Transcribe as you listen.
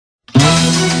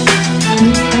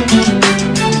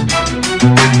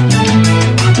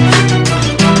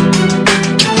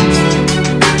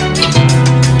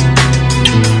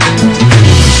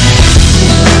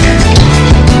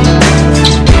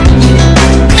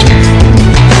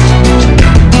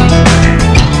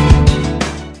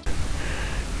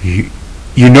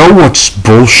You know what's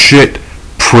bullshit?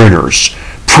 Printers.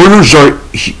 Printers are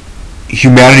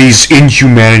humanity's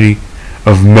inhumanity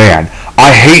of man.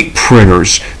 I hate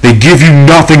printers. They give you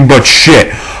nothing but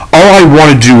shit. All I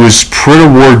want to do is print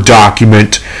a Word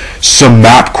document, some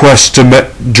MapQuest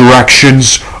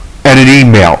directions, and an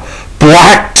email.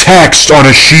 Black text on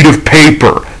a sheet of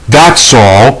paper. That's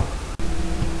all.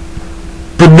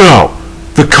 But no,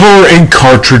 the color ink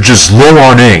cartridge is low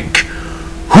on ink.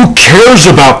 Who cares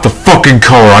about the fucking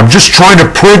color? I'm just trying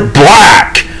to print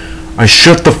black. I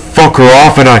shut the fucker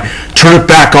off and I turn it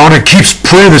back on and keeps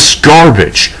printing this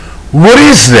garbage. What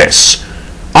is this?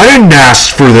 I didn't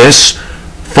ask for this.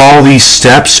 Follow these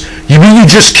steps. You mean you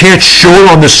just can't show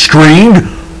it on the screen?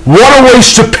 What a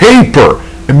waste of paper.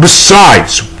 And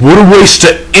besides, what a waste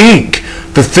of ink.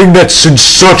 The thing that's in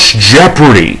such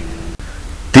jeopardy.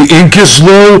 The ink is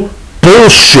low?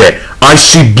 Bullshit. I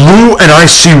see blue and I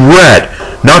see red.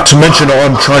 Not to mention all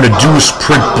I'm trying to do is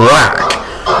print black.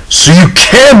 So you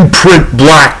can print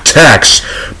black text,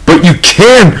 but you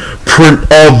can print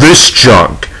all this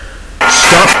junk.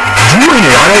 Stop doing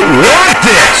it. I don't want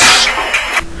this.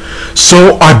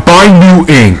 So I buy new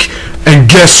ink, and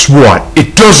guess what?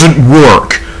 It doesn't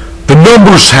work. The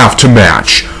numbers have to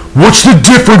match. What's the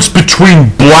difference between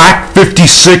black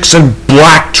 56 and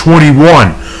black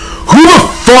 21? Who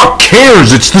the fuck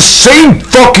cares? It's the same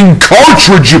fucking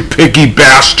cartridge, you picky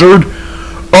bastard.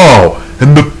 Oh,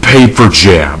 and the paper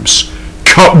jams.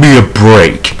 Cut me a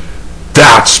break.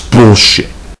 That's bullshit.